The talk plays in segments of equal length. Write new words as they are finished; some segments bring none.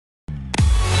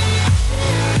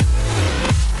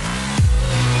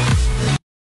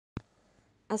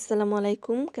আসসালামু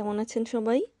আলাইকুম, কেমন আছেন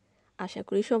সবাই? আশা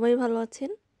করি সবাই ভালো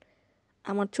আছেন।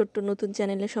 আমার ছোট্ট নতুন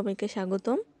চ্যানেলে সবাইকে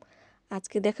স্বাগতম।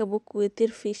 আজকে দেখাবো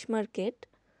কুয়েতের ফিশ মার্কেট।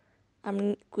 আমি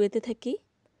কুয়েতে থাকি।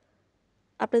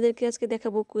 আপনাদেরকে আজকে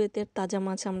দেখাবো কুয়েতের তাজা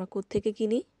মাছ আমরা কোত্থেকে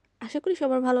কিনি। আশা করি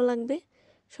সবার ভালো লাগবে।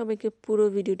 সবাইকে পুরো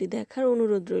ভিডিওটি দেখার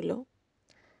অনুরোধ রইল।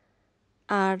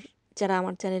 আর যারা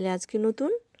আমার চ্যানেলে আজকে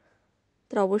নতুন,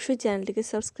 তারা অবশ্যই চ্যানেলটিকে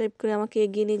সাবস্ক্রাইব করে আমাকে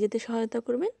এগিয়ে নিয়ে যেতে সহায়তা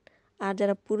করবেন। আর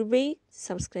যারা পূর্বেই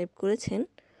সাবস্ক্রাইব করেছেন,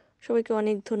 সবাইকে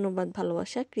অনেক ধন্যবাদ,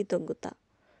 ভালোবাসা, কৃতজ্ঞতা।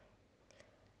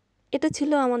 এটা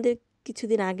ছিল আমাদের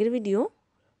কিছুদিন আগের ভিডিও।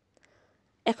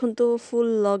 এখন তো ফুল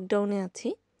লকডাউনে আছি,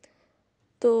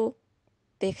 তো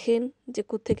দেখেন যে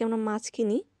কোত্থেকে আমরা মাছ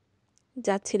কিনি।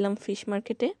 যাচ্ছিলাম ফিশ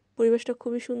মার্কেটে। পরিবেশটা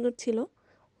খুবই সুন্দর ছিল,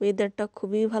 ওয়েদারটা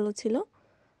খুবই ভালো ছিল।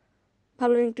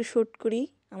 ভাবলাম একটু শ্যুট করি,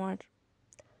 আমার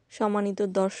সম্মানিত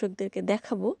দর্শকদেরকে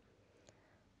দেখাবো।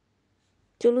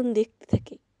 চলুন দেখতে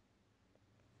থাকি।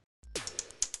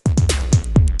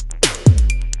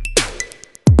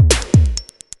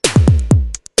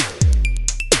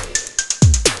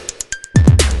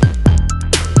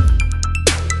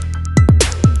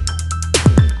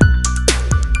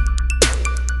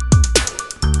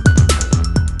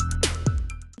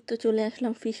 তো চলে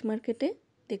আসলাম ফিশ মার্কেটে।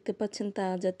 দেখতে পাচ্ছেন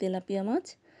তাজা তেলাপিয়া মাছ,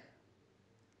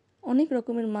 অনেক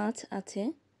রকমের মাছ আছে।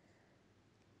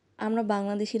 আমরা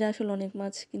বাংলাদেশিরা আসলে অনেক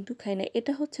মাছ কিন্তু খাই না।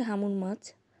 এটা হচ্ছে হামুর মাছ,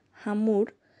 হামুর।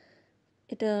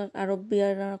 এটা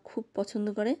আরবিয়ানরা খুব পছন্দ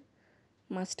করে।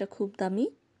 মাছটা খুব দামি।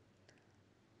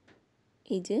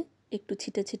 এই যে একটু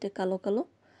ছিটে ছিটে কালো কালো,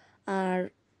 আর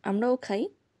আমরাও খাই।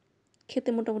 খেতে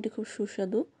মোটামুটি খুব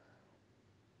সুস্বাদু।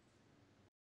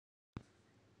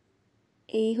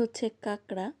 এই হচ্ছে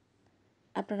কাঁকড়া।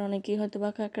 আপনারা অনেকেই হয়তো বা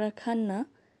কাঁকড়া খান না,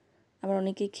 আবার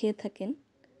অনেকেই খেয়ে থাকেন।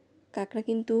 কাঁকড়া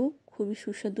কিন্তু খুবই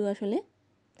সুস্বাদু আসলে।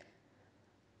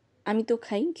 আমি তো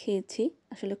খাই, খেয়েছি,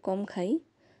 আসলে কম খাই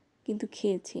কিন্তু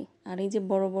খেয়েছি। আর এই যে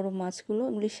বড় বড় মাছগুলো,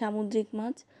 এগুলি সামুদ্রিক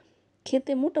মাছ,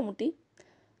 খেতে মোটামুটি।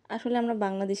 আসলে আমরা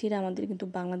বাংলাদেশিরা, আমাদের কিন্তু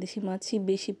বাংলাদেশি মাছই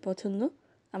বেশি পছন্দ।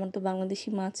 আমার তো বাংলাদেশি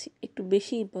মাছ একটু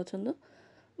বেশিই পছন্দ।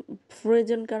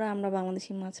 প্রয়োজন কারণে আমরা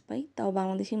বাংলাদেশি মাছ পাই, তাও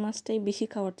বাংলাদেশি মাছটাই বেশি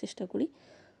খাওয়ার চেষ্টা করি।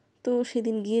 তো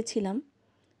সেদিন গিয়েছিলাম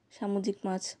সামুদ্রিক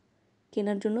মাছ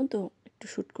কেনার জন্য, তো একটু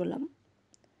শ্যুট করলাম।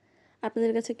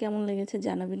 আপনাদের কাছে কেমন লেগেছে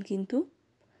জানাবেন কিন্তু।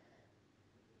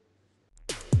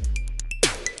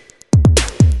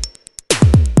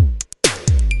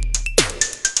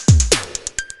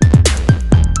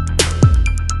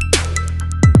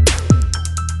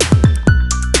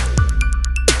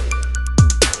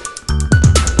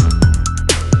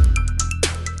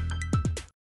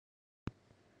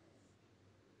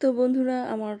 তো বন্ধুরা,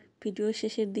 আমার ভিডিও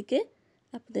শেষের দিকে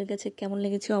আপনাদের কাছে কেমন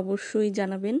লেগেছে অবশ্যই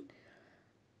জানাবেন।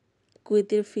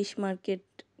 কুয়েতের ফিশ মার্কেট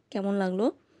কেমন লাগলো,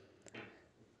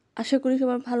 আশা করি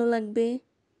সবার ভালো লাগবে।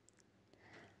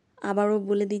 আবারও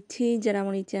বলে দিচ্ছি, যারা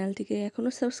আমার এই চ্যানেলটিকে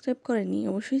এখনও সাবস্ক্রাইব করেনি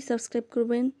অবশ্যই সাবস্ক্রাইব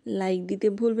করবেন, লাইক দিতে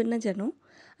ভুলবেন না যেন,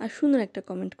 আর সুন্দর একটা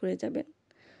কমেন্ট করে যাবেন।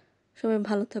 সবাই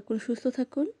ভালো থাকুন, সুস্থ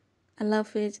থাকুন। আল্লাহ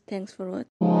হাফেজ। Thanks for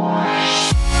watching.